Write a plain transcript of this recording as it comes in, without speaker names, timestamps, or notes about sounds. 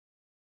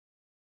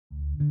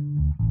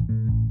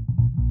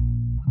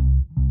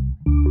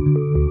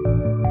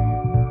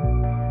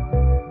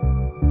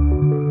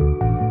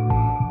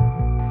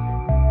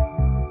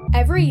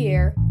Every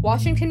year,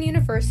 Washington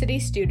University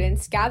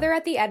students gather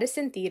at the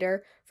Edison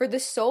Theater for the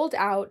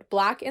sold-out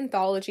Black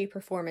Anthology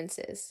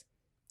performances.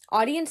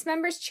 Audience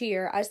members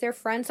cheer as their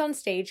friends on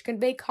stage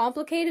convey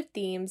complicated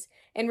themes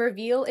and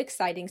reveal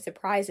exciting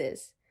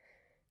surprises.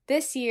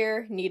 This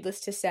year, needless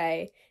to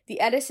say, the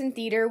Edison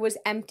Theater was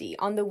empty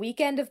on the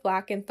weekend of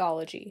Black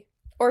Anthology,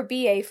 or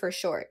BA for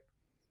short.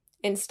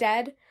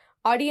 Instead,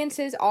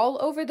 audiences all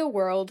over the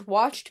world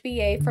watched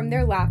BA from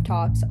their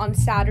laptops on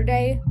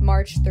Saturday,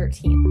 March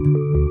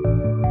 13th.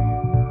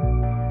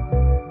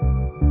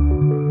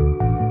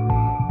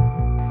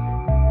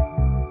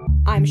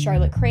 I'm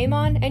Charlotte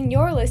Cramon, and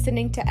you're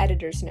listening to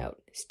Editor's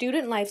Note,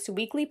 Student Life's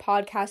weekly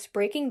podcast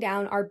breaking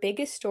down our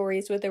biggest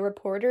stories with the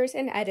reporters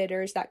and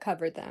editors that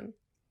covered them.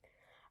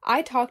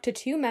 I talked to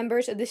two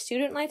members of the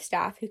Student Life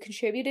staff who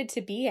contributed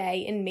to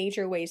BA in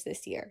major ways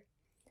this year.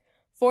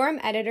 Forum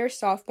editor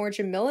sophomore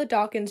Jamila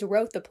Dawkins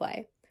wrote the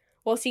play,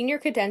 while senior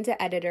cadenza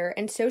editor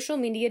and social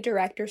media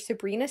director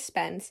Sabrina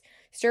Spence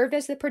served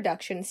as the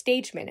production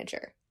stage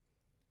manager.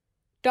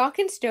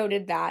 Dawkins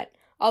noted that,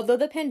 although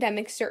the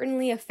pandemic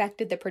certainly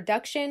affected the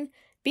production,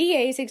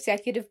 BA's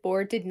executive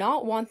board did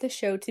not want the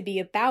show to be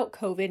about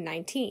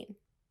COVID-19.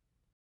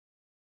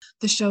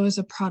 The show is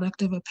a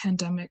product of a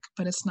pandemic,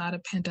 but it's not a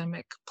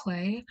pandemic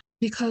play,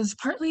 because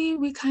partly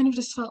we kind of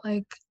just felt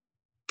like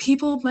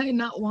people might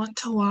not want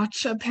to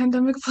watch a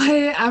pandemic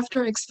play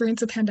after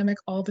experience a pandemic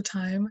all the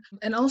time.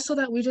 And also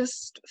that we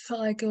just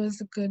felt like it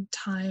was a good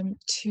time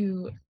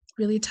to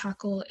really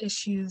tackle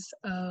issues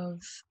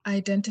of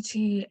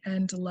identity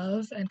and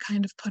love and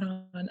kind of put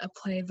on a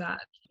play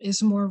that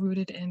is more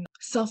rooted in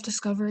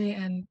self-discovery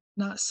and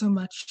not so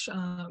much,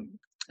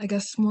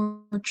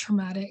 more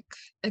traumatic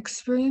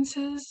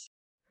experiences.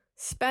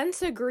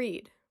 Spence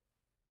agreed.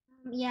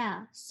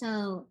 Yeah,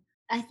 so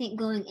I think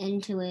going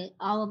into it,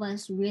 all of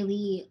us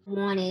really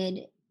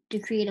wanted to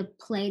create a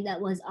play that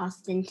was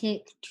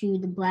authentic to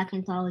the Black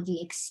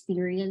Anthology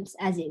experience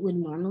as it would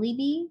normally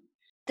be.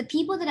 The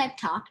people that I've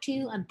talked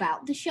to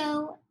about the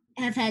show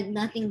have had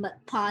nothing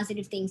but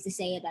positive things to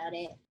say about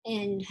it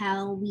and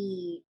how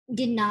we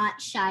did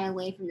not shy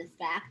away from the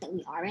fact that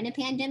we are in a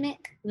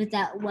pandemic, but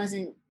that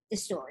wasn't the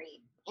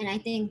story. And I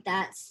think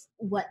that's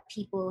what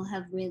people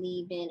have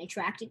really been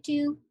attracted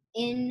to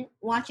in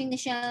watching the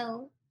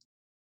show.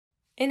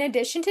 In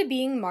addition to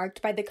being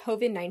marked by the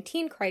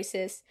COVID-19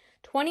 crisis,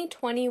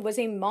 2020 was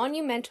a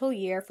monumental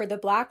year for the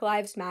Black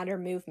Lives Matter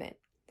movement.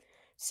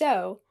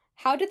 So,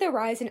 how did the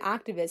rise in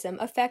activism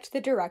affect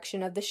the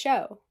direction of the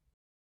show?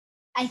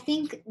 I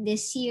think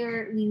this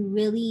year we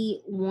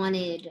really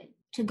wanted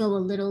to go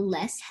a little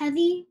less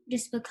heavy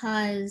just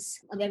because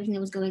of everything that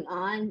was going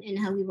on and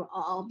how we were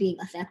all being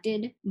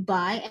affected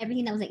by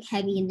everything that was like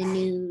heavy in the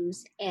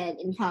news and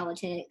in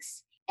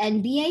politics.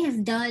 And BA has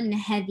done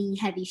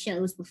heavy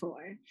shows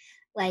before.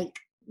 Like,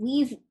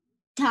 we've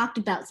talked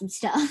about some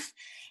stuff.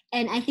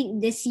 And I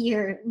think this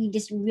year we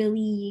just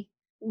really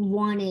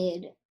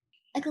wanted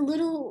like a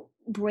little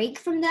break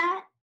from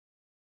that.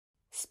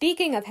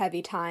 Speaking of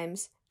heavy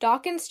times,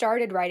 Dawkins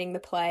started writing the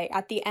play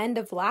at the end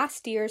of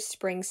last year's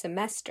spring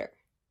semester.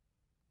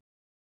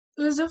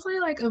 It was definitely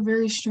like a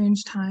very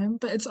strange time,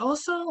 but it's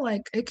also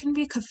like it can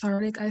be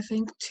cathartic, I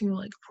think, to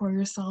like pour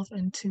yourself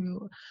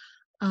into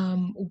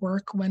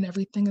work when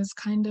everything is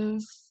kind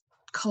of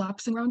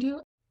collapsing around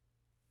you.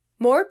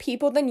 More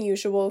people than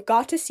usual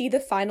got to see the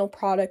final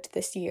product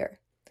this year.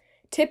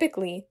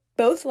 Typically,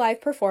 both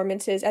live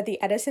performances at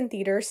the Edison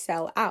Theater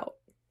sell out.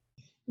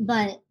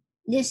 But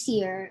this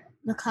year,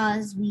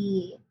 because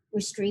we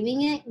were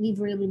streaming it, we've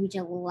really reached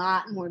a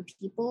lot more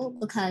people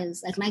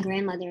because like my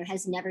grandmother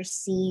has never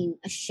seen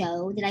a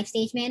show that I've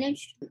stage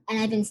managed,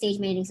 and I've been stage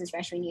managing since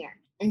freshman year.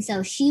 And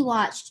so she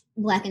watched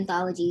Black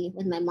Anthology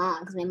with my mom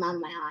because my mom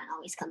and my aunt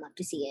always come up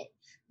to see it.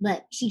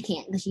 But she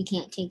can't because she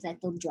can't take that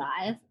little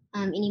drive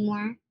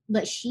anymore.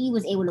 But she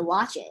was able to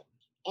watch it.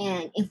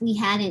 And if we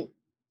hadn't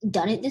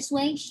done it this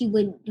way, she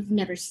would have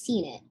never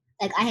seen it.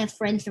 Like I have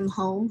friends from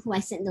home who I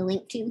sent the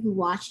link to who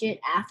watched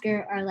it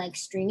after our like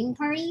streaming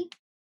party.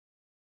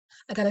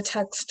 I got a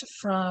text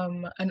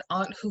from an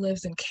aunt who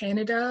lives in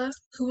Canada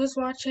who was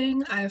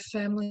watching. I have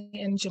family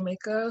in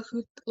Jamaica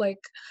who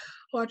like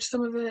watched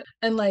some of it.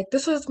 And like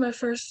this was my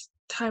first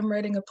time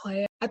writing a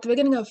play. At the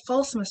beginning of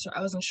fall semester,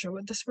 I wasn't sure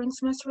what the spring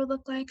semester would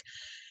look like.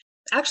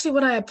 Actually,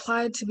 when I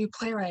applied to be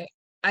playwright,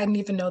 I didn't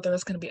even know there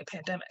was going to be a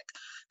pandemic.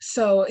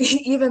 So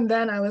even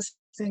then I was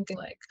thinking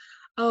like,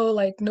 oh,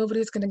 like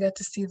nobody's going to get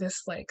to see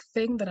this like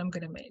thing that I'm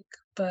going to make.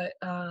 But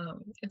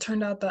it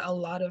turned out that a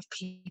lot of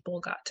people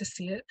got to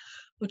see it,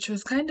 which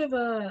was kind of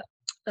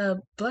a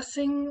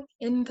blessing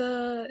in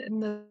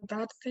the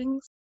bad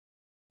things.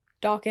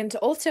 Dawkins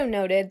also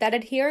noted that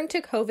adhering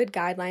to COVID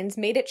guidelines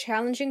made it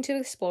challenging to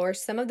explore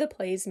some of the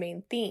play's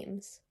main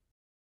themes.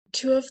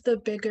 Two of the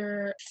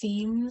bigger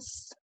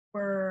themes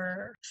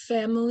were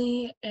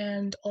family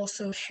and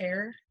also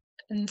hair.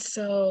 And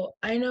so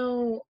I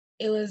know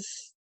it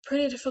was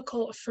pretty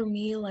difficult for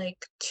me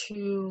like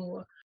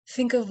to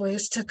think of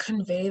ways to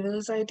convey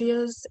those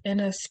ideas in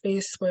a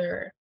space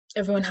where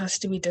everyone has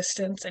to be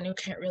distanced and you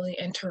can't really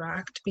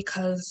interact,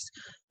 because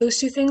those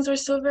two things are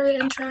so very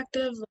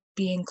interactive,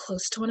 being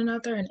close to one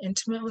another and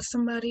intimate with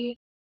somebody.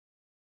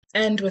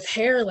 And with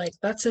hair, like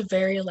that's a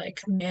very like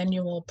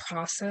manual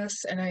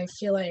process. And I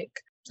feel like,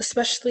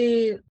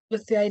 especially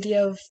with the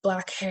idea of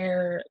black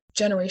hair,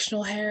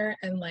 generational hair,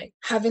 and like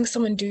having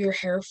someone do your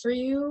hair for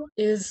you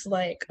is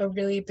like a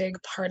really big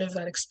part of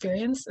that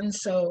experience. And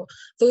so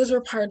those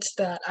were parts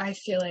that I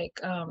feel like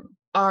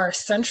are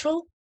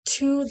central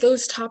to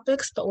those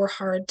topics, but were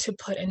hard to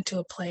put into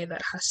a play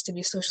that has to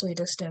be socially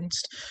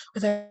distanced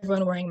with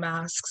everyone wearing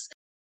masks.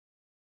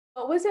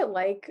 What was it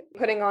like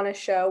putting on a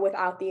show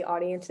without the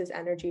audience's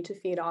energy to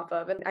feed off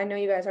of? And I know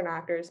you guys aren't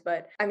actors,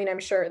 but I mean, I'm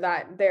sure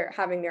that they're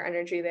having their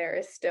energy there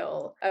is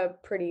still a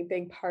pretty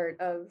big part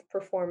of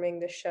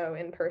performing the show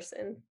in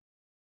person.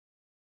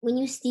 When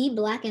you see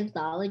Black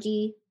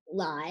Anthology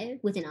live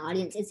with an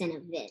audience, it's an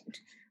event.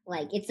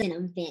 Like, it's an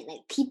event.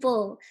 Like,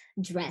 people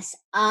dress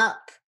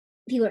up.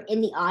 People are in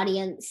the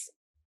audience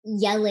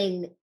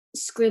yelling,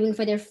 screaming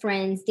for their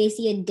friends. They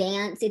see a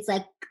dance. It's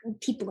like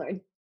people are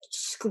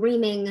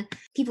screaming,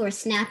 people are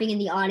snapping in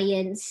the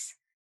audience,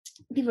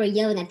 people are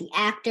yelling at the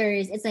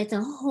actors. It's like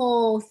a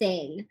whole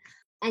thing.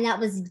 And that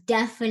was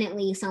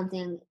definitely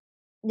something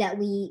that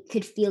we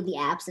could feel the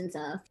absence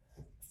of.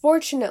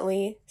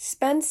 Fortunately,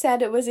 Spence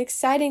said it was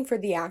exciting for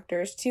the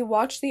actors to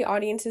watch the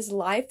audience's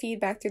live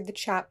feedback through the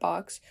chat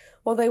box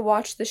while they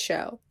watched the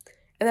show,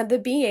 and that the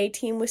BA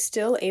team was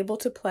still able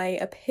to play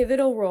a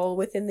pivotal role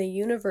within the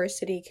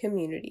university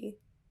community.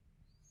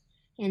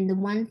 And the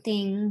one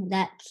thing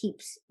that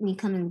keeps me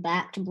coming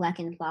back to Black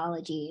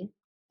Anthology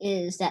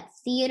is that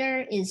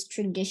theater is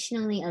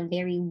traditionally a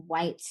very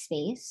white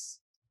space,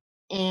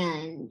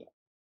 and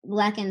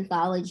Black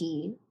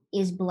Anthology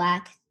is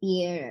Black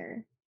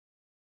theater.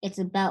 It's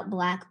about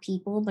Black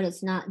people, but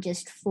it's not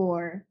just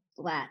for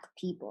Black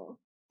people.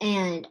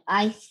 And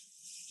I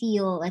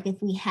feel like if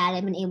we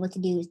hadn't been able to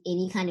do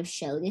any kind of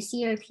show this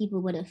year,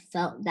 people would have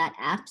felt that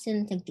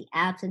absence, like the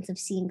absence of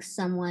seeing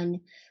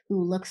someone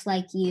who looks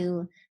like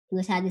you, who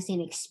has had the same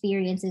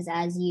experiences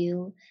as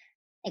you,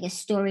 like a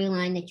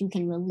storyline that you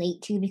can relate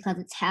to because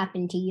it's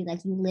happened to you,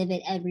 like you live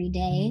it every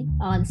day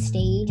on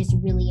stage is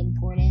really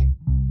important.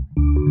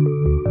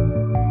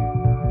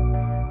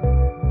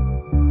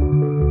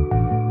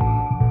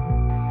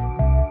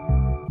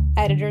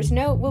 Editor's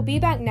Note will be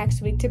back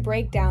next week to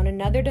break down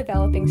another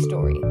developing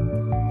story.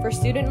 For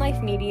Student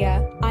Life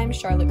Media, I'm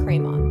Charlotte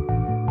Cremon.